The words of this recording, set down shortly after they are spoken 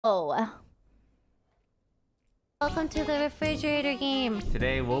Oh. Welcome to the refrigerator game.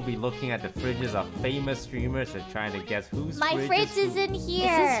 Today we'll be looking at the fridges of famous streamers and trying to guess whose fridge is in here.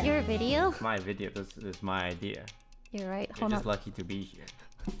 Is this your video? It's my video. This is my idea. You're right. You're just lucky to be here.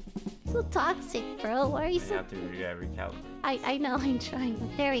 So toxic, bro. Why are you so... You have to recalibrate. I know. I'm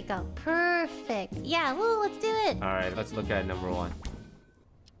trying. There we go. Perfect. Yeah. Well, let's do it. All right. Let's look at number one.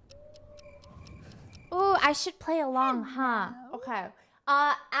 Ooh, I should play along, huh? Okay.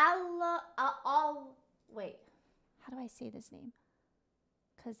 Wait. How do I say this name?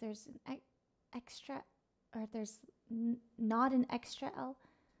 Because there's an extra, or there's not an extra L.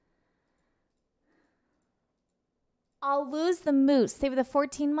 I'll lose the moose. They were the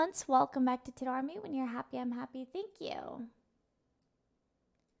 14 months. Welcome back to Tit Army. When you're happy, I'm happy. Thank you.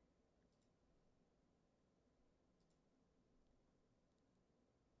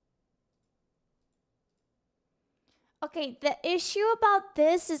 Okay, the issue about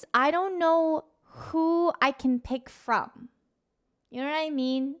this is I don't know who I can pick from. You know what I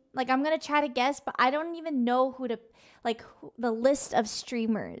mean? Like, I'm going to try to guess, but I don't even know who to, like, the list of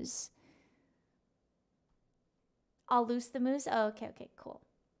streamers. I'll loose the moose? Oh, okay, cool.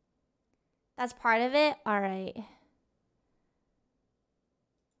 That's part of it? All right.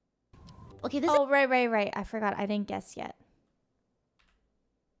 Okay, this right. I forgot. I didn't guess yet.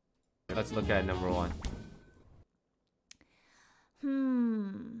 Let's look at number one.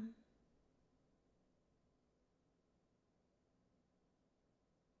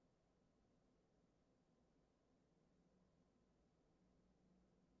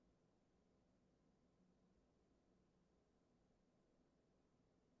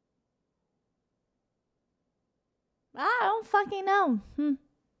 I don't fucking know.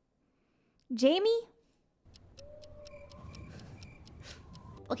 Jamie?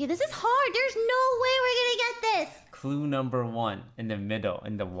 Okay, this is hard. There's no way we're gonna get this. Clue number one, in the middle,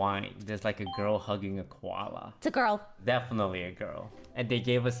 in the wine, there's like a girl hugging a koala. It's a girl. Definitely a girl. And they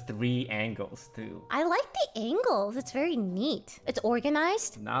gave us 3 angles too. I like the angles. It's very neat. It's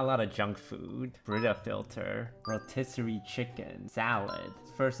organized. Not a lot of junk food. Brita filter, rotisserie chicken, salad.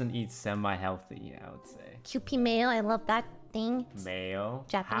 This person eats semi-healthy, I would say. Kewpie mayo. I love that thing. Mayo.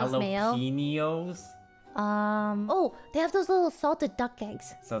 Japanese mayo. Jalapenos. Oh, they have those little salted duck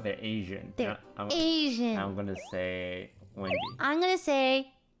eggs. So they're Asian. They're Asian. I'm gonna say Wendy. I'm gonna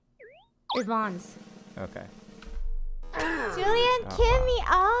say Yvonne's. Okay. Julia and Kimmy.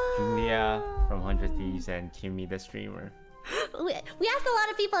 Oh. Julia from 100 Thieves and Kimmy the streamer. We asked a lot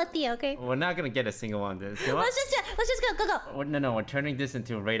of people at Theo, okay? We're not gonna get a single one of this. Let's just go. No, we're turning this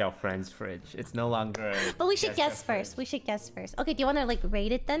into a rate our friend's fridge. It's no longer. But we should guess first. We should guess first. Okay, do you want to like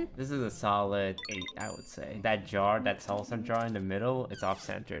rate it then? This is a solid 8, I would say. That jar, that salsa jar in the middle, it's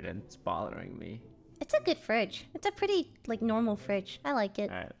off-centered and it's bothering me. It's a good fridge. It's a pretty like normal fridge. I like it.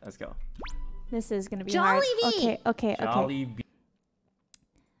 All right, let's go. This is gonna be hard. Okay. Jollibee.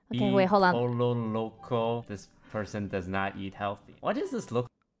 Okay, wait, hold on. Polo Loco. This person does not eat healthy. What does this look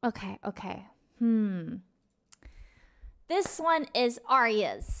like? Okay. This one is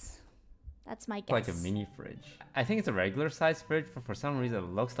Arya's. That's my guess. Like a mini fridge. I think it's a regular size fridge, but for some reason it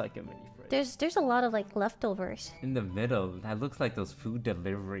looks like a mini fridge. There's a lot of like leftovers. In the middle, that looks like those food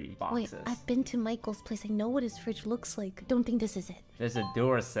delivery boxes. Wait, I've been to Michael's place. I know what his fridge looks like. Don't think this is it. There's a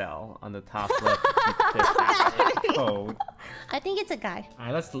Duracell on the top left to keep this code. I think it's a guy.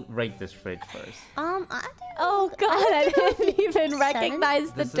 Alright, let's rate this fridge first. Oh god, I didn't even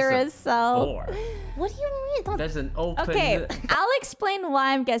recognize the Duracell. 4. What do you mean? There's an open... Okay, I'll explain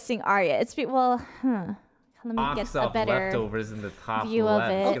why I'm guessing Arya. It's let me get a better leftovers in the top view of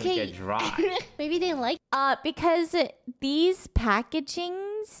it. It's gonna get dry. Maybe they like because these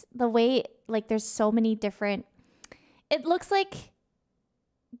packagings, the way like there's so many different, it looks like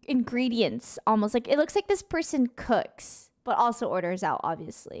ingredients almost. Like it looks like this person cooks but also orders out,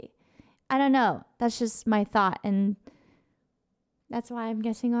 obviously. I don't know. That's just my thought, and that's why I'm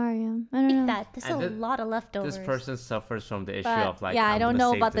guessing Arya. I don't know. There's a lot of leftovers. This person suffers from the issue of like, yeah, I don't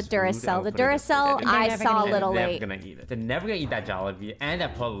know about the Duracell. The Duracell, I saw a little late. They're never gonna eat it. They're never gonna eat that Jollibee and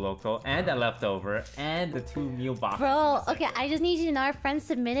that Polo Loco and that leftover and the 2 meal boxes. Bro, okay, I just need you to know our friends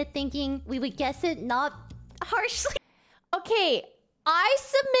submitted thinking we would guess it, not harshly. Okay, I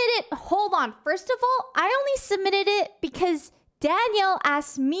submitted. Hold on. First of all, I only submitted it because Daniel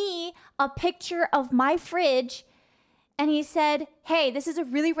asked me a picture of my fridge. And he said, hey, this is a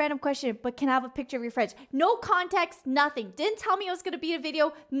really random question, but can I have a picture of your fridge? No context, nothing. Didn't tell me it was going to be a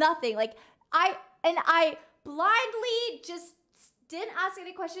video, nothing. Like, I blindly just didn't ask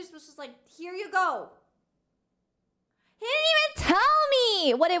any questions, was just like, here you go. He didn't even tell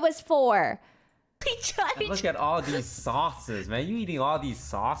me what it was for. Look at all these sauces, man. You eating all these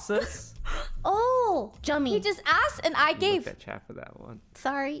sauces? Oh, Jummy. He just asked and I gave. Look at chat for that one.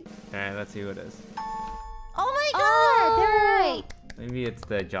 Sorry. Alright, let's see who it is. Oh my god, they're right. Maybe it's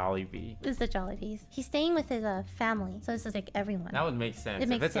the Jollibee. This is the Jollibees. He's staying with his family, so this is like everyone. That would make sense. It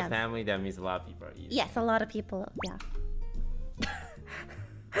makes if it's sense. a family, that means a lot of people are eating. Yes, a lot of people. Yeah.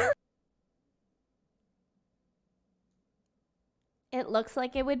 It looks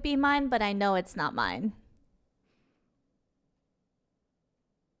like it would be mine, but I know it's not mine.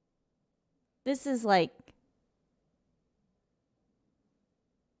 This is like...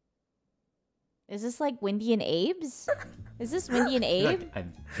 Is this like Wendy and Abe's? Is this Wendy and Abe? Like,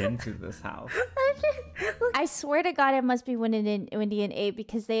 I've been to this house. I swear to God, it must be Wendy and Abe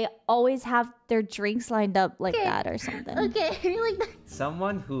because they always have their drinks lined up like that or something. Okay, like that.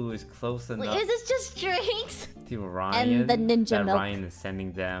 Someone who is close enough Wait, is this just drinks? to Ryan And the ninja that milk. Ryan is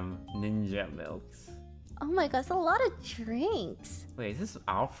sending them ninja milks. Oh my god, it's a lot of drinks. Wait, is this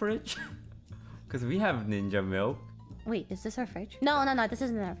our fridge? Because we have ninja milk. Wait, is this our fridge? No, this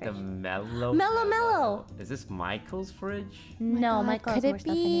isn't our The fridge. mellow. Is this Michael's fridge? No, God, Michael has could more it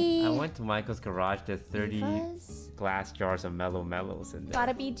stuff in it. be? I went to Michael's garage. There's 30 Divas? glass jars of mellows in there.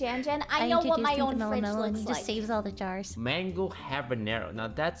 Gotta be Jan. I know what my own fridge and looks he like. just saves all the jars. Mango habanero. Now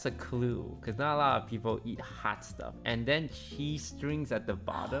that's a clue, because not a lot of people eat hot stuff. And then cheese strings at the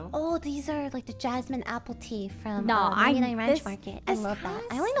bottom. Oh, these are like the jasmine apple tea from No, 99 Ranch this- Market. I this love that.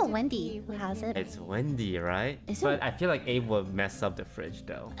 I has only know to Wendy be who has it. It's Wendy, right? Is but it? I feel like Abe would mess up the fridge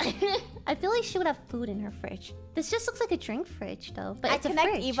though. I feel like she would have food in her fridge. This just looks like a drink fridge though, but I it's a connect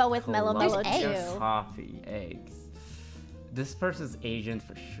fridge. Eva with Mellow Mellow Colombian too. coffee, eggs. This person's Asian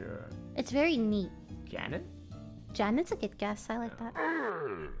for sure. It's very neat. Janet? Janet's a good guess. I like that.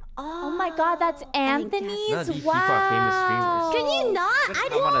 Oh my God, that's Anthony's. None of these people are famous streamers. Can you not? Just I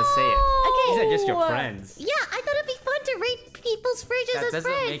don't want to say it. Okay. These are just your friends. Yeah, I thought it'd be fun to rate people's fridges That as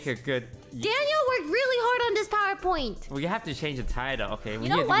doesn't friends. make a good. Daniel worked really hard on this PowerPoint. We have to change the title. Okay, we You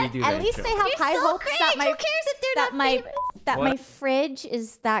know need what? to redo At that least intro. they have You're high so hopes great. that my Who cares if they're that not my famous? that my What? fridge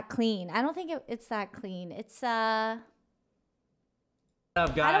is that clean. I don't think it's that clean. It's What's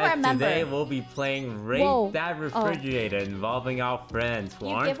up, I don't guys? remember. Today we'll be playing Rate Whoa. That Refrigerator involving our friends who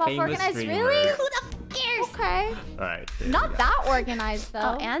You aren't give up famous organized, streamers. really? Who the f cares? okay. Alright. Not that organized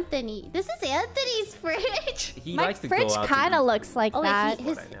though. Oh, Anthony. This is Anthony's fridge. He My likes to fridge go out to kind of eat. looks like Oh, that. wait,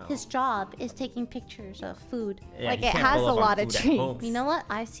 What I know. his job is taking pictures of food. Yeah, like, he it can't has pull a up on lot of food at trees. home. You know what?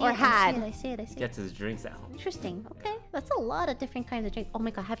 I see Or it. had. I see it. Gets his drinks out. Interesting. Okay, that's a lot of different kinds of drink. Oh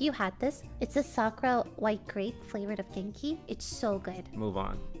my god, have you had this? It's a sakura white grape flavored of genki. It's so good. Move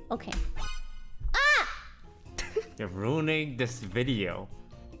on. Okay. You're ruining this video.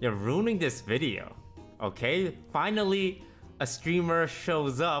 You're ruining this video. Okay? Finally, a streamer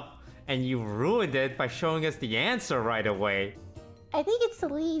shows up and you ruined it by showing us the answer right away. I think it's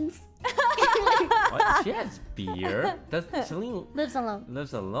Celine's. What? She has beer. Does Celine Lives alone.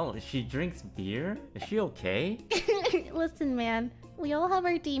 lives alone? She drinks beer? Is she okay? Listen, man. We all have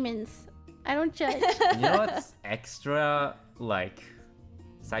our demons. I don't judge. You know what's extra, like,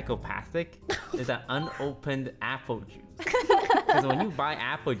 psychopathic? Is an unopened apple juice. Because when you buy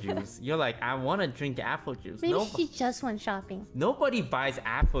apple juice, you're like, I want to drink apple juice. Maybe No, she just went shopping. nobody buys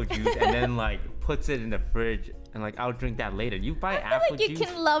apple juice and then, like, puts it in the fridge and, like, I'll drink that later. You buy I apple feel like juice. you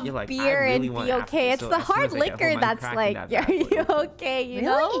can love you're like, I beer really and want be apple okay. juice. It's So the as soon hard as I get liquor home, I'm that's cracking like, that are bad boy you open. okay? You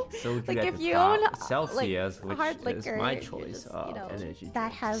Really? know? Soju Like at if the you top. own Celsius, like, which hard is liquor, my you're choice just, of you know, energy That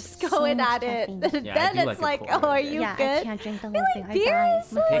drinks. has Going so much at it. caffeine. Yeah, I Then do it's like like, a cold oh, are beer. you Yeah, good? I can't drink the I whole feel thing. like I beer die.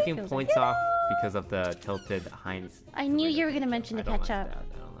 is My like- throat Taking feels points like- off because of the tilted Heinz. I knew you were gonna mention the I don't like ketchup. that.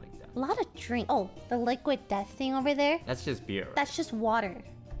 I don't like that. A lot of drink. Oh, the liquid death thing over there. That's just beer. Right? That's just water.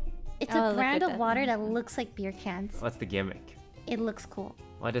 It's Oh, a brand liquid of death. water that looks like beer cans. What's the gimmick? It looks cool.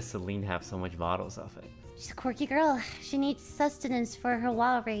 Why does Celine have so much bottles of it? She's a quirky girl. She needs sustenance for her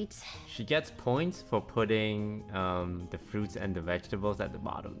wild rates. She gets points for putting the fruits and the vegetables at the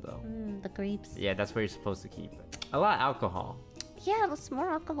bottom, though. The grapes. Yeah, that's where you're supposed to keep it. A lot of alcohol. Yeah, it's more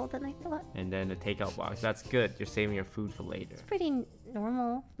alcohol than I thought. And then the takeout box. That's good. You're saving your food for later. Pretty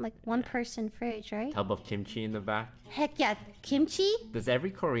normal. Like one person fridge, right? Tub of kimchi in the back. Heck yeah. Kimchi? Does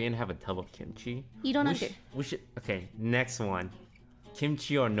every Korean have a tub of kimchi? You don't we under- should, we should. Okay, next one.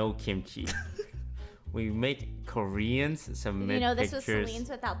 Kimchi or no kimchi? We make Koreans submit You know, this was pictures Celine's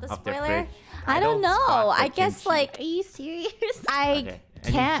without the of their spoiler. fridge. I don't know. spot the I guess kimchi. like Are you serious? I Okay,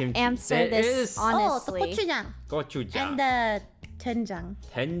 any can't kimchi? answer There this is- Oh, the honestly. gochujang. gochujang, And the doenjang.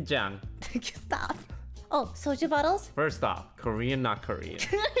 doenjang. Stop. Oh, soju bottles? First off, Korean, not Korean.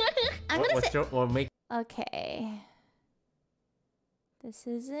 I'm gonna say... Or make Okay. This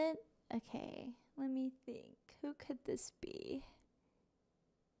isn't. Okay. Let me think. Who could this be?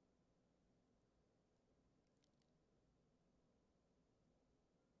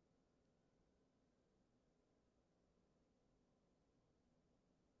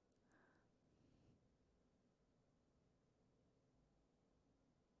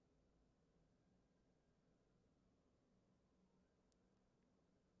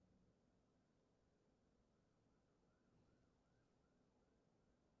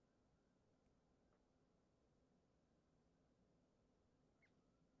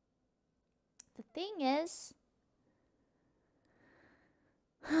 The thing is,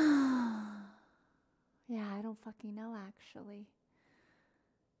 yeah, I don't fucking know actually.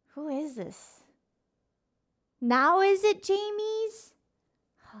 Who is this? Now is it Jamie's?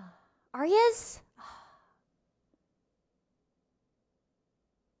 Arya's?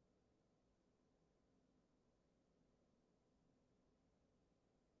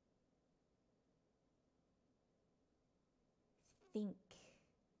 Think.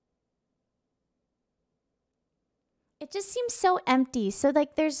 It just seems so empty. So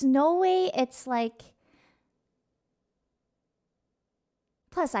like there's no way it's like.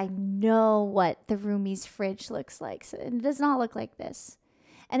 Plus I know what the roomie's fridge looks like. So it does not look like this.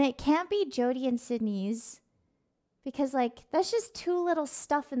 And it can't be Jody and Sydney's. Because like that's just too little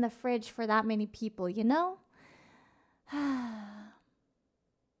stuff in the fridge for that many people, you know?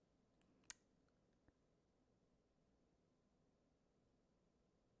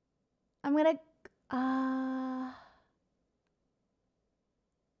 I'm gonna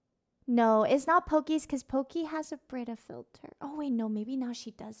no, it's not Pokey's because Pokey has a Brita filter. Oh wait, no, maybe now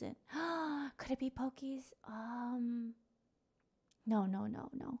she doesn't. Could it be Pokey's? No.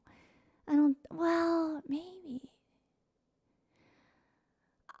 I don't. Well, maybe.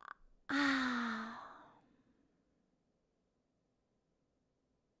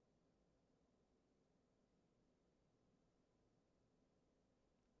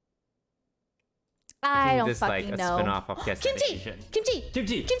 I don't this fucking like a know. spin-off of Destination. Kimchi.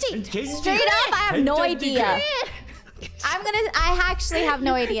 Straight up, I have no idea. I actually have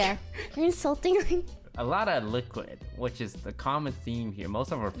no idea. You're insulting. A lot of liquid, which is the common theme here.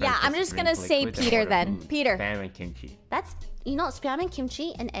 Most of our friends I'm just gonna say liquid and Peter order then. food. Peter. Spam and kimchi. That's, you know, spam and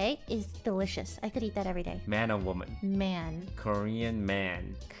kimchi and egg is delicious. I could eat that every day. Man or woman? Man. Korean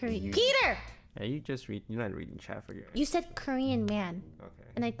man. Peter! Yeah, you just read. You're not reading chat for your. You said Korean man. Okay.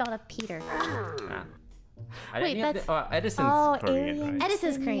 And I thought of Peter. Ah. Wait, that's... Edison's Korean, right?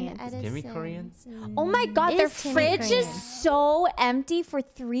 Edison's Korean. Timmy Korean? Oh my god, their Timmy fridge Korean. is so empty for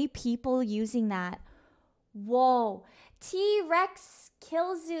 3 people using that. Whoa. T-Rex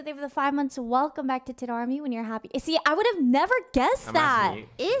kills you. They have the 5 months. Welcome back to Tit Army when you're happy. See, I would have never guessed I'm that. asking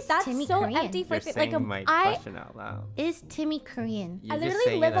you. Is That's Timmy so Korean? empty for You're saying my question out loud. Is Timmy Korean? You're I just literally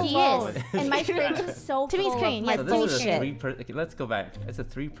saying live it as alone, He and my fridge is so Timmy's full Korean, of my yeah, So Timmy's this is a bullshit. okay, let's go back. It's a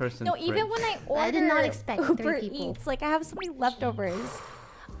 3-person. No, even when I order I did not expect 3 Uber people. Eats, like I have so many leftovers.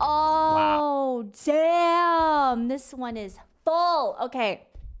 Oh, damn. This one is full. Okay,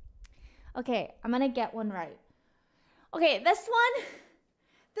 I'm gonna get one right. Okay, this one.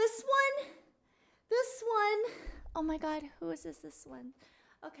 Oh my god, who is this one?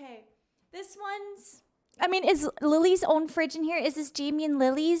 Okay, this one's... I mean, is Lily's own fridge in here? Is this Jamie and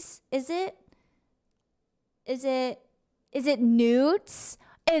Lily's? Is it Newt's?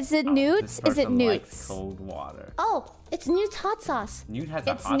 Is it Newt's? Is it Newt's? Cold water. Oh, it's Newt's hot sauce. Newt has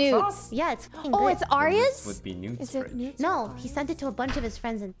a It's hot Newt's. sauce? Yeah, it's fucking Oh, good. it's Arya's? Would be Newt's Is it fridge. Newt's? No, he sent it to a bunch of his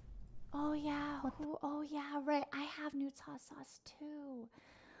friends and... Oh yeah. Oh yeah. Right. I have Newt's hot sauce too.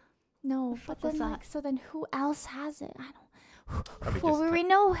 No, but was then that? like, so then who else has it? I Probably don't. Well, just we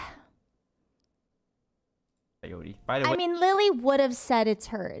know. Coyote. By the I way, mean, Lily would have said it's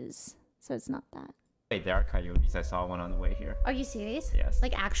hers, so it's not that. there are coyotes. I saw one on the way here. Are you serious? Yes.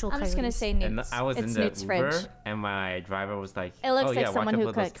 Like actual I'm just gonna coyotes? say And Newt's. I was It's in the Newt's Uber, fridge. and my driver was like, It looks "Oh like yeah, watch someone out who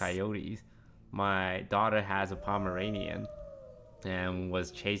for those cooks." coyotes." My daughter has a Pomeranian, and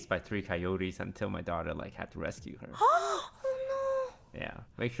was chased by 3 coyotes until my daughter like had to rescue her. Oh Yeah,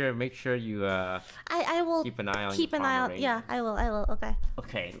 make sure you no. I will keep an eye on. keep your an eye on. Pomeranian. Yeah, I will. Okay.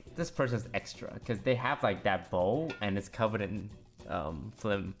 Okay, this person's extra because they have like that bowl and it's covered in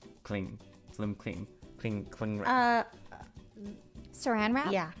cling wrap. Saran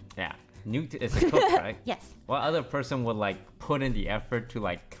wrap. Yeah. Yeah, Newt is a cook, right? Yes. What other person would like put in the effort to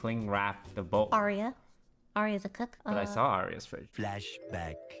like cling wrap the bowl? Arya. Arya's a cook. But I saw Arya's fridge.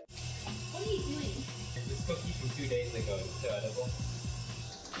 Flashback. What are you doing? This cookie from 2 days ago is still edible.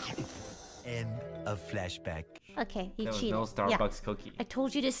 End of flashback. Okay, you There was cheated. no Starbucks cookie. I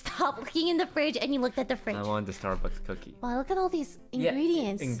told you to stop looking in the fridge and you looked at the fridge. I wanted the Starbucks cookie. Wow, look at all these Yeah,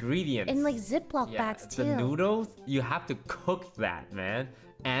 ingredients. ingredients. In like Ziploc bags too. The noodles, you have to cook that, man.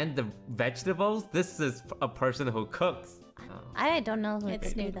 And the vegetables, this is a person who cooks. I don't know who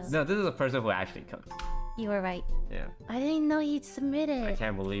It's knew those. No, this is a person who actually cooks. You were right. Yeah. I didn't know he'd submitted. I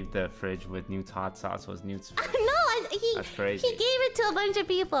can't believe the fridge with Newt's hot sauce was Newt's fridge. That's he crazy. gave it to a bunch of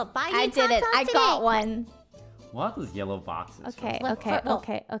people. Buy I Newt's did hot it. sauce I today. got one. What are those yellow boxes? Okay, Well, okay, well-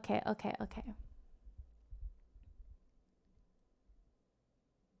 okay, okay, okay, okay.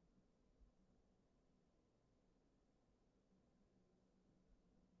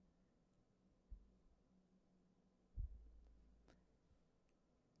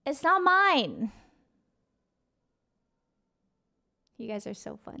 It's not mine. You guys are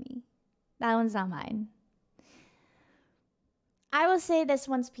so funny. That one's not mine. I will say this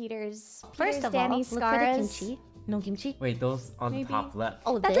one's Peter's. First of all, Danny look for the Scars. kimchi. No kimchi. Wait, those on Maybe. the top left.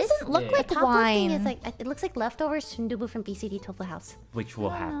 Oh, That this? doesn't look Yeah. like The top left thing wine. is like it looks like leftovers sundubu from BCD Tofu House. Which will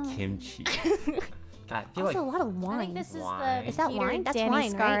have Oh. kimchi. God, I feel Also, like a lot of I wine. think this is Wine. the Is that Peter wine? That's Danny wine,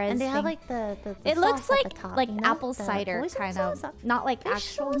 right? Scars And they have thing. like the It sauce looks at like the top, like you know? apple The cider oyster kind sauce? of, not like Fish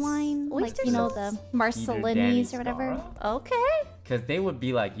actual sauce? wine, like Oyster you know sauce? the Marcellinis or whatever. Okay. because they would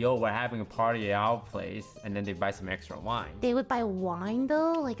be like, yo, we're having a party at our place, and then they buy some extra wine. They would buy wine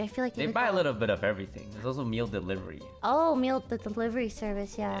though. Like I feel like They would buy a little bit of everything. There's also meal delivery. Oh, the delivery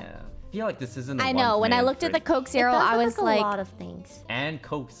service. Yeah. Yeah. I feel like this isn't a I know. When I one-man looked at the fridge. Coke It Zero, does I look was a like, lot of things. And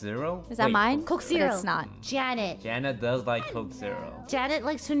Coke Zero? is that Wait, mine? Coke But Zero. it's not. Janet. Janet does like Coke Zero. Janet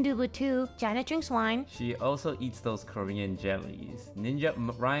likes sundubu too. Janet drinks wine. She also eats those Korean jellies.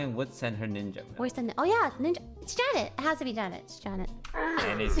 Ryan would send her ninja milk. Where's the? Oh yeah, Ninja. It's Janet. It has to be Janet. It's Janet.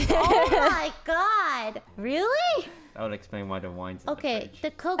 And it's, Oh my god. Really? that would explain why the wine's in Okay, the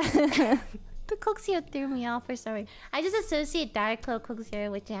the Coke. The Coke Zero threw me off for some reason. I just associate Diet Coke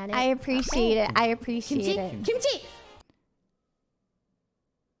Zero with Janet. I appreciate it. I appreciate Kimchi. it. Kimchi.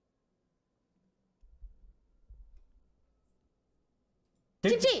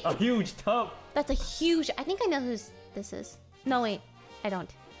 fridge. Kimchi! A huge tub! That's a huge. I think I know whose this is. No wait, I don't.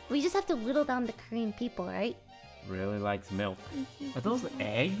 We just have to whittle down the Korean people, right? Really likes milk. Are those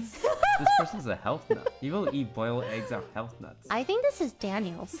eggs? This person's a health nut. People who eat boiled eggs are health nuts. I think this is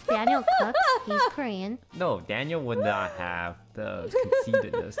Daniel's. Daniel cooks. He's Korean. No, Daniel would not have the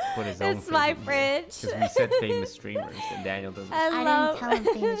conceitedness to put his own It's my Because fridge. we said famous streamers and Daniel doesn't. I I love. didn't tell him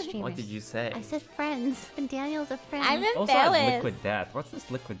famous streamers. What did you say? I said friends, and Daniel's a friend. I'm Also has embellished. liquid death. What's this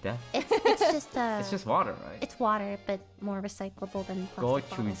liquid death? It's just It's just water, right? it's water, but more recyclable than plastic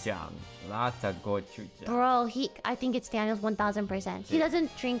bottles. Gochujang. Lots of gochujang. Bro, I think it's Daniel's 1000%. He Yeah.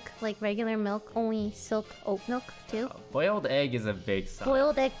 doesn't drink like regular milk, only silk oat milk too. Boiled egg is a big sign.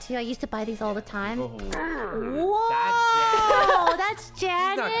 Boiled egg too. I used to buy these all the time. Oh. Whoa, that's She's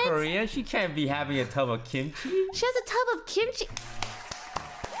not Janet. Korean. She can't be having a tub of kimchi. She has a tub of kimchi.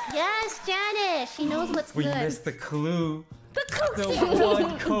 Yes, Janet. She knows what's We good. missed the clue. The Coke The Zero.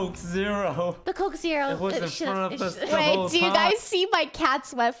 one Coke Zero. The Coke Zero. It was in should've- front of it us should've- the whole Wait, do you time. guys see my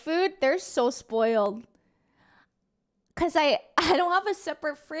cat's wet food? They're so spoiled. Cause I don't have a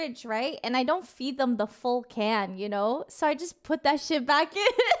separate fridge, right? And I don't feed them the full can, you know? So I just put that shit back in.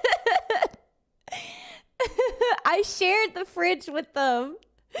 I shared the fridge with them.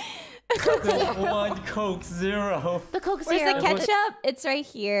 The one Coke Zero. The Coke Where's Zero. the ketchup? It's right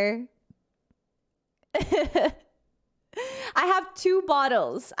here. I have 2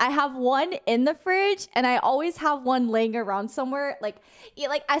 bottles. I have one in the fridge, and I always have one laying around somewhere. Like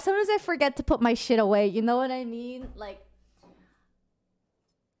I sometimes I forget to put my shit away. You know what I mean? Like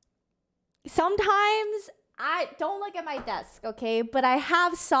sometimes I don't look at my desk, okay? But I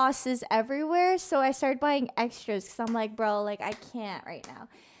have sauces everywhere, so I started buying extras because I'm like, bro, like I can't right now.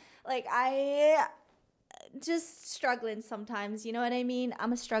 Like I just struggling sometimes, you know what I mean?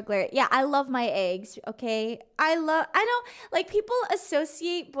 I'm a struggler. Yeah, I love my eggs, okay? I don't like people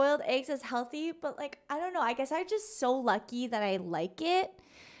associate boiled eggs as healthy, but like I don't know. I guess I'm just so lucky that I like it.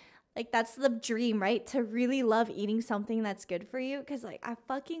 Like that's the dream, right? To really love eating something that's good for you cuz like I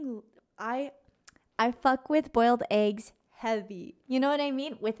fuck with boiled eggs heavy. You know what I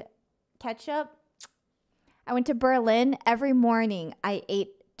mean? With ketchup. I went to Berlin every morning. I ate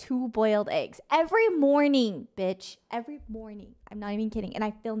 2 boiled eggs every morning, bitch. Every morning. I'm not even kidding. And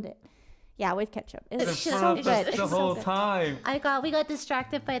I filmed it. Yeah, with ketchup. It's It's so so good. good. It's The so whole good. time. we got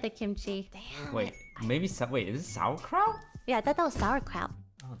distracted by the kimchi. Damn. Wait, maybe wait, is this sauerkraut? Yeah, I thought that was sauerkraut.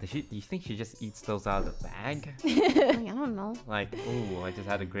 Oh, do you think she just eats those out of the bag? Like, I don't know. Like, ooh, I just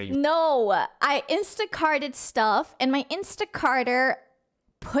had a great. No, I Instacarted stuff, and my Instacarter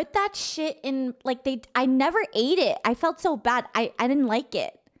put that shit in, like, I never ate it. I felt so bad. I didn't like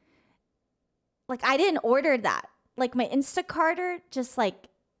it. Like, I didn't order that. Like, my Instacarter just, like,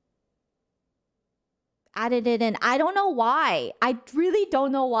 added it in. I don't know why. I really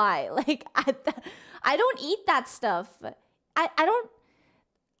don't know why. Like, I don't eat that stuff.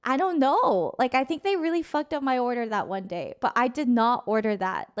 I don't know. Like, I think they really fucked up my order that one day. But I did not order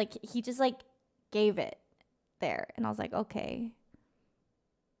that. Like, he just, like, gave it there. And I was like, okay.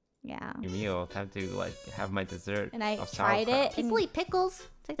 Yeah. Meal, time to like have my dessert. And I of tried sauerkraut. it. People eat pickles.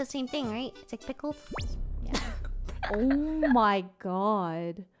 It's like the same thing, right? It's like pickled. Yeah. Oh my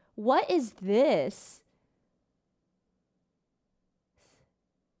god. What is this?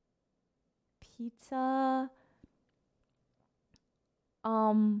 Pizza.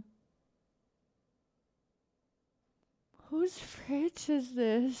 Whose fridge is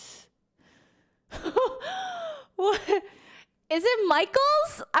this? What? Is it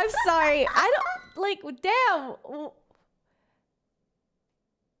Michael's? I'm sorry. I don't like. Damn.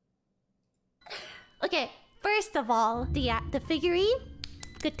 Okay, first of all, the figurine,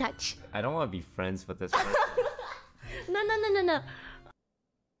 good touch. I don't want to be friends with this person. No.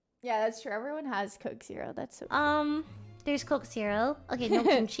 Yeah, that's true. Everyone has Coke Zero. That's so. There's Coke Zero. Okay, no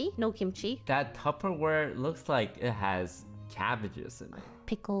kimchi. No kimchi. That Tupperware looks like it has cabbages in it.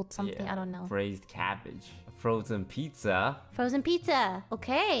 Pickled something. Yeah, I don't know. Braised cabbage. Frozen pizza. Frozen pizza.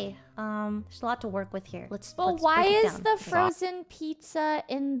 Okay. There's a lot to work with here. Let's. But let's why break it is down. the frozen pizza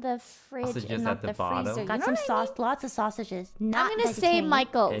in the fridge Sausages and not at the the bottom. freezer? Got You some know what I sauce. Lots of sausages. mean? Not I'm gonna say vegetarian.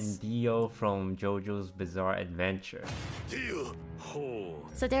 Michael's. And Dio from JoJo's Bizarre Adventure.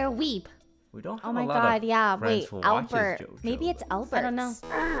 So they're a weeb. We don't have Oh my a lot god, of yeah. friends Wait, who watches Albert. JoJo. Maybe it's Albert. I don't know.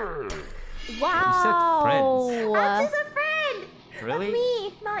 Wow. That's a friend. Really?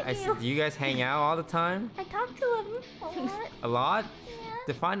 Me, not I you. see, do you guys hang out all the time? I talk to him a lot. A lot? Yeah.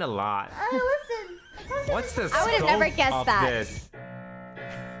 Define a lot. Listen. I talk to What's the I would've never scope guessed of that. this?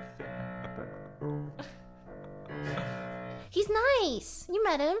 He's nice. You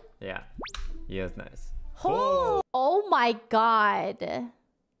met him. Yeah, he is nice. Oh my god.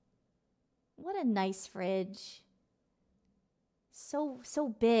 What a nice fridge. So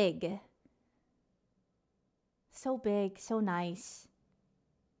big. So big, so nice.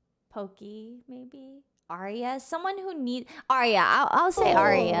 Pokey, maybe? Arya? Someone who needs... Arya, I'll say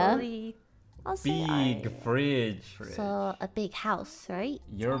Arya. Really? I'll say Big Arya. fridge. So a big house, right?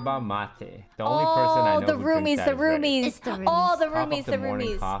 Yerba mate. The only person I know the who drinks roomies, that the is ready. roomies. It's the Oh, the Top roomies, of the morning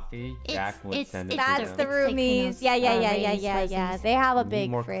roomies. coffee. Jack would it's- send it it's to That's them. the It's like, you know, roomies. Yeah. ladies. They have a Need big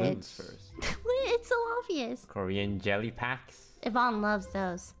more fridge. clues first. It's so obvious. Korean jelly packs. Yvonne loves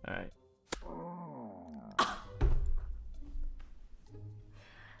those. All right.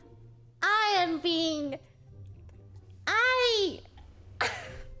 I am being...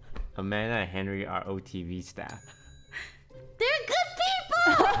 Amanda and Henry are OTV staff. They're good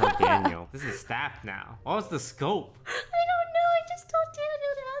people! Oh, Daniel. This is staff now. What was the scope? I don't know. I just told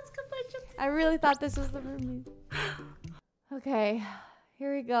Daniel to ask a bunch of... I really thought this was the roomies. Okay,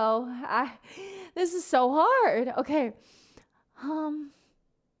 here we go. This is so hard. Okay.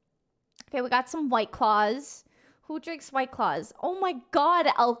 Okay, we got some White Claws. Who drinks White Claws? Oh my god,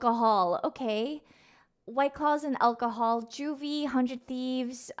 alcohol. Okay. White Claws and alcohol. Juvie, 100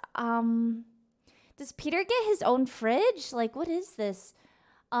 Thieves. Does Peter get his own fridge? Like, what is this?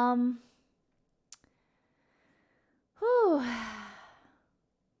 Whew.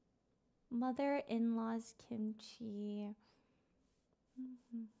 Mother-in-law's kimchi.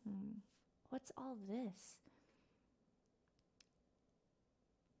 What's all this?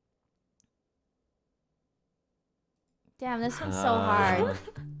 Damn, this one's so hard.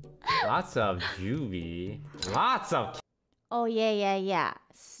 Lots of juvie. Lots of Oh, yeah.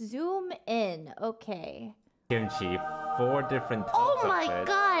 Zoom in. Okay. kimchi. 4 different types Oh of my it.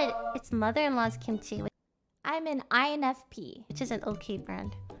 god! It's mother-in-law's kimchi, I'm an INFP. which is an okay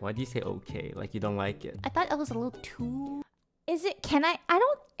brand. Why do you say okay? Like you don't like it? I thought it was a little too... Is it,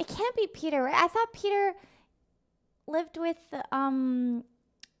 it can't be Peter, right? I thought Peter lived with,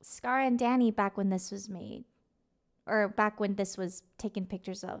 Scar and Danny back when this was made. Or back when this was taken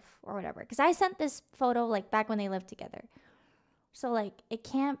pictures of, or whatever. Because I sent this photo, like, back when they lived together. So, like, it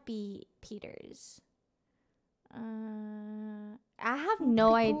can't be Peter's. I have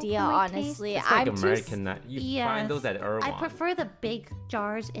no People idea, who make honestly. It's like I'm American nut. You Yes. find those at Erewhon. I prefer the big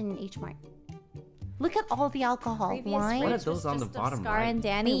jars in H Mart. Look at all the alcohol. Previous Wine. What are fridge those was on the just of bottom Scar right? and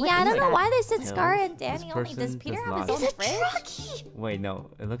Danny. Wait, what Yeah, I is don't know that? why they said No, Scar and this Danny only. Does person Peter does have his not- own It's a fridge? trucky. Wait, no.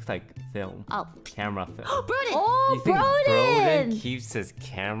 It looks like film. Oh, Camera film. Broden. Oh, You think Broden! Broden keeps his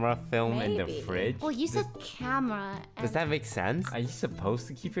camera film in the Maybe. fridge? Well, you said camera. Does and- that make sense? Are you supposed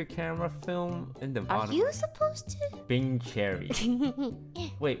to keep your camera film in the Are bottom? you supposed to? Bing Cherry.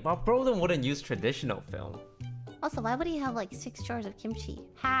 Wait, but Broden wouldn't use traditional film. Also, why would he have like 6 jars of kimchi?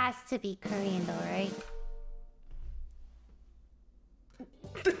 Has to be Korean though, right?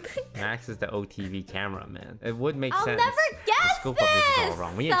 Max is the OTV cameraman. It would make I'll sense. never The guess scope of this is all this!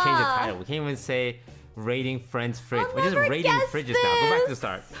 wrong. We need to change the title. We can't even say rating friends fridge. I'll We're just never rating guess fridges now. Go back to the this!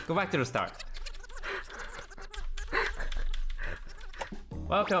 start. Go back to the start.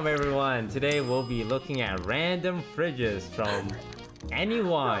 Welcome everyone. Today we'll be looking at random fridges from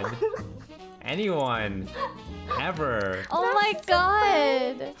anyone. Anyone. Ever. Oh my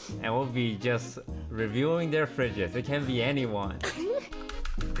god! And we'll be just reviewing their fridges. It can be anyone.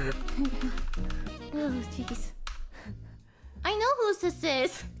 Oh, jeez. I know whose this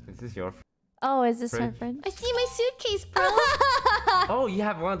is. Is this your Oh, is this my Fridge. friend? I see my suitcase, bro. Oh, you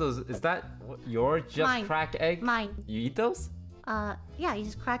have one of those. Is that your just Mine. crack egg? Mine. You eat those? Yeah, you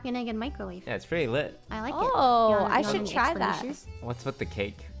just crack an egg in microwave. Yeah, it's pretty lit. I like it. Oh, You wanna- I you want should any try that. explanations? What's with the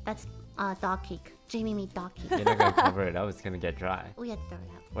cake? That's dog cake. Jamie made dog cake. You're not gonna cover it up. It's gonna get dry. We had to throw it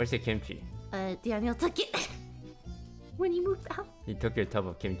out. Where's your kimchi? Daniel took it when he moved out. He took your tub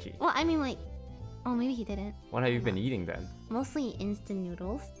of kimchi. Well, I mean, like, oh, maybe he didn't. What have you been eating then? Mostly instant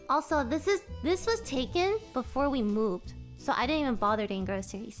noodles. Also, this was taken before we moved, so I didn't even bother doing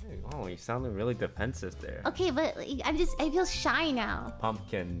groceries. Oh, you sounded really defensive there. Okay, but like, I feel shy now.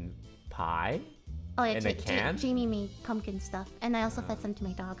 Pumpkin pie? Oh yeah, In a can? Jamie made pumpkin stuff, and I also fed some to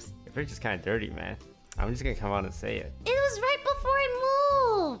my dogs. Your fridge is kind of dirty, man. I'm just gonna come out and say it. It was right before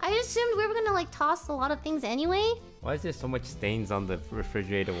I moved. I assumed we were gonna like toss a lot of things anyway. Why is there so much stains on the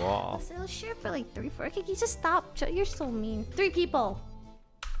refrigerator wall? So sure for like 3-4. Can you just stop? You're so mean. 3 people.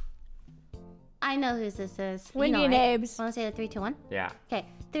 I know whose this is. Wendy you and know, right? Abe's. Want to say the 3, 2, 1? Yeah. Okay,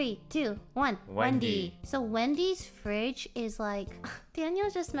 3, 2, 1. Wendy. So Wendy's fridge is like... Daniel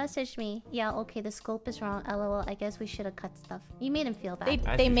just messaged me. Yeah, okay, the scope is wrong. LOL, I guess we should have cut stuff. You made him feel bad.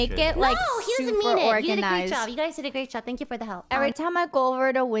 As They you make should. it like no, he doesn't super mean it. organized. You did a great job. You guys did a great job. Thank you for the help. Every time I go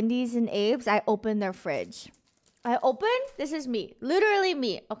over to Wendy's and Abe's, I open their fridge. I open. This is me, literally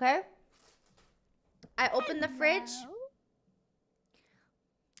me. Okay. I open the fridge.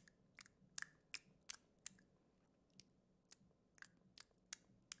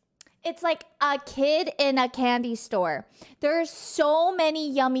 It's like a kid in a candy store. There's so many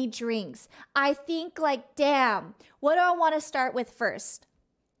yummy drinks. I think like, damn, what do I want to start with first?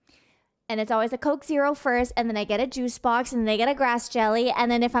 And it's always a Coke Zero first, and then I get a juice box, and then I get a grass jelly,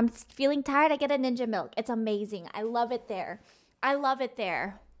 and then if I'm feeling tired, I get a Ninja Milk. It's amazing. I love it there. I love it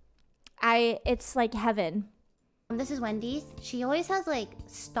there. It's like heaven. This is Wendy's. She always has like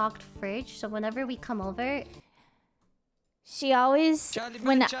stocked fridge, so whenever we come over, She always, Charlie for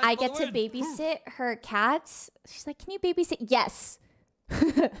when the chat I get to forward. babysit her cats, she's like, "Can you babysit?" Yes.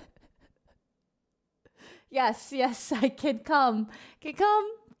 yes, I can come. Can come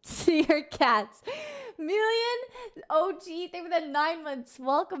see your cats. Million OG, thank you for the 9 months.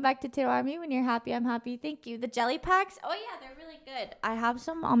 Welcome back to Tato Army. When you're happy, I'm happy. Thank you. The jelly packs. Oh yeah, they're really good. I have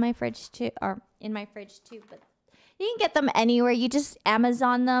some on my fridge too, or in my fridge too. But you can get them anywhere. You just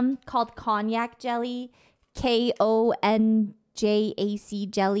Amazon them. Called cognac jelly. KONJAC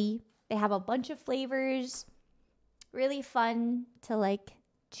jelly. They have a bunch of flavors. Really fun to like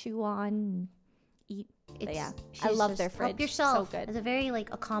chew on and eat. But yeah, I she's love just their fridge. Help yourself. So good. It's a very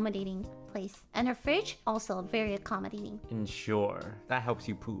like accommodating place, and her fridge also very accommodating. Ensure. That helps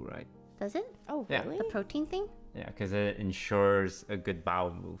you poo, right? Does it? Oh Yeah. really? The protein thing? Yeah, because it ensures a good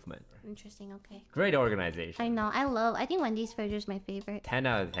bowel movement. Interesting. Okay. Great organization. I know. I think Wendy's fridge is my favorite. 10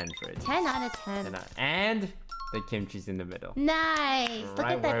 out of 10 fridge. 10 out of 10. 10 out. And the kimchi's in the middle. Nice. Look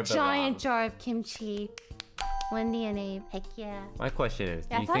Right at where that it giant belongs. jar of kimchi. Wendy and Abe. Heck yeah. My question is,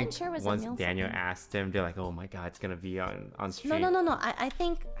 Yeah, I do you thought think Ensure was a once meal Daniel something. asked him, they're like, oh my god, it's gonna be on stream? No. I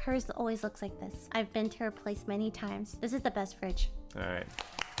think hers always looks like this. I've been to her place many times. This is the best fridge. Alright.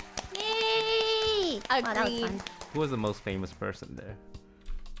 Yay! Wow, that was Agreed. fun. Who was the most famous person there?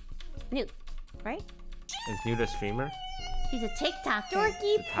 Newt, right? Is Newt a streamer? He's a TikToker.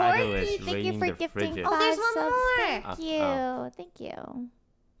 Dorky The title is Porky, thank you Rating for the gifting Fridges. 5 Oh, there's one subs. more. Thank you. Oh. Thank you.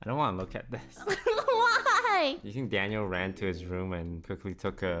 I don't want to look at this. Why? Do you think Daniel ran to his room and quickly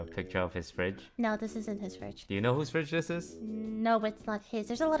took a picture of his fridge? No, this isn't his fridge. Do you know whose fridge this is? No, but it's not his.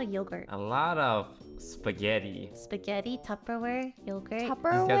 There's a lot of yogurt. A lot of spaghetti. Spaghetti, Tupperware, yogurt. These guys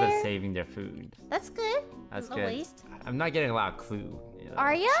Tupperware? are saving their food. That's good. That's No good. waste. I'm not getting a lot of clue. You know?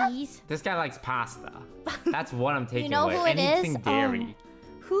 Are ya? Cheese. This guy likes pasta. That's what I'm taking know away. who it Anything is? dairy.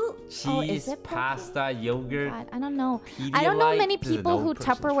 Who? Cheese, Oh, is it poke? pasta, yogurt. God, I don't know. I don't know Pedialyte. many This is people an who old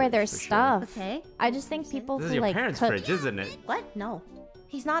person's Tupperware fridge their for sure. stuff. Okay. I just think people This is who your like parents' cook. fridge, isn't it? What? No.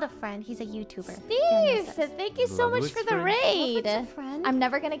 He's not a friend. He's a YouTuber. Steve, thank you so much Ludwig's for the fridge? raid. Ludwig's a friend? I'm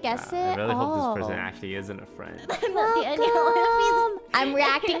never gonna guess it. I really hope oh. this person actually isn't a friend. Welcome. I'm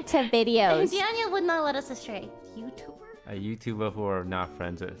reacting to videos. Daniel would not let us astray. YouTuber? A YouTuber who are not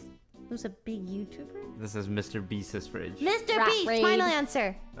friends with. Who's a big YouTuber? This is Mr. Beast's fridge. Mr. Rat Beast, raid. final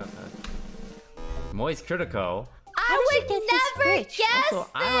answer. Moist Critical. I did would you get his never fridge? guess Also,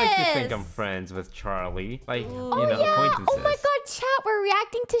 this. I like to think I'm friends with Charlie. Like, you know, Yeah. acquaintances. Oh my god, chat. We're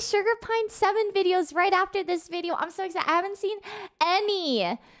reacting to Sugar Pine 7 videos right after this video. I'm so excited. I haven't seen any.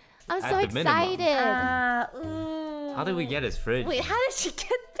 I'm so At the minimum. excited. How did we get his fridge? Wait, how did she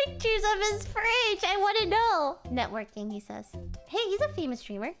get pictures of his fridge? I want to know. Networking, he says. Hey, he's a famous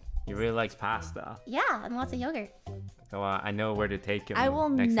streamer. He really likes pasta. Yeah, and lots of yogurt. So I know where to take him. I will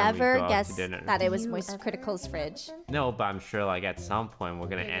next time we never go out guess to dinner. that it was Do you Moist ever Critical's fridge. No, but I'm sure like at some point we're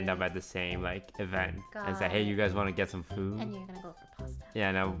gonna end up at the same like event and say, Got hey, it. you guys want to get some food? And you're gonna go for pasta. Yeah,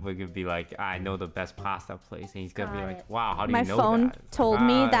 and we're gonna be like, I know the best pasta place, and he's gonna be Got like, it. wow, how do My you know phone that? It's told like,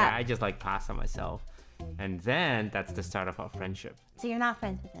 me "Ah, that- yeah, I just like pasta myself, and then that's the start of our friendship. So you're not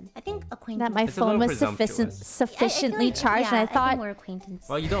friends with him. I think acquaintance. That my It's a phone little was presumptuous. sufficiently charged, and I think thought we're acquaintance.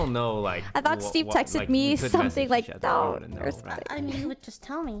 Well, you don't know like. I thought Steve texted like, me we could something message like, each other, I "No," wouldn't know, or right? something. I mean, he would just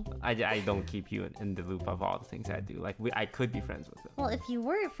tell me. I don't keep you in the loop of all the things I do. Like I could be friends with him. Well, if you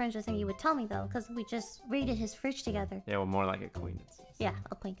were friends with him, you would tell me though, because we just raided his fridge together. Yeah, we're more like acquaintances. Yeah,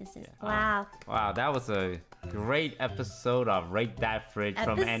 acquaintances. Yeah. Wow. Wow, that was a great episode of Rate That Fridge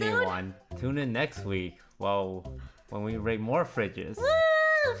from Episode? anyone. Tune in next week. Well, when we rate more fridges. Woo!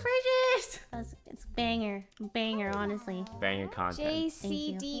 Fridges! It's banger. Banger, honestly. Banger content.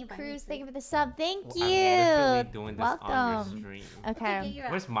 JCD you. Cruz, thank you for the sub. Thank you. I'm literally doing this on Welcome. your stream. Okay. you're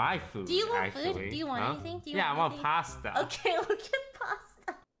out. Where's my food? Do you want actually? food? Do you want Huh? anything? Do you Yeah, want I want anything? pasta. Okay, we'll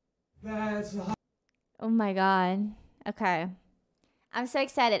get pasta. Oh my god. Okay. I'm so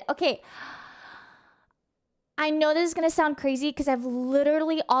excited. Okay. I know this is going to sound crazy because I've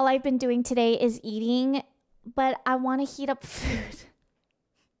literally all I've been doing today is eating, but I want to heat up food.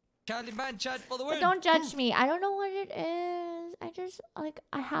 Charlie Man chat for the But win. don't judge me. I don't know what it is. I just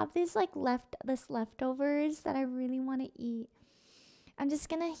I have these leftovers that I really want to eat. I'm just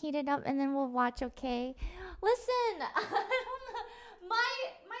going to heat it up and then we'll watch, okay? Listen, I don't know.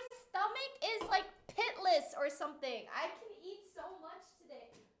 My stomach is like pitless or something. I can eat so much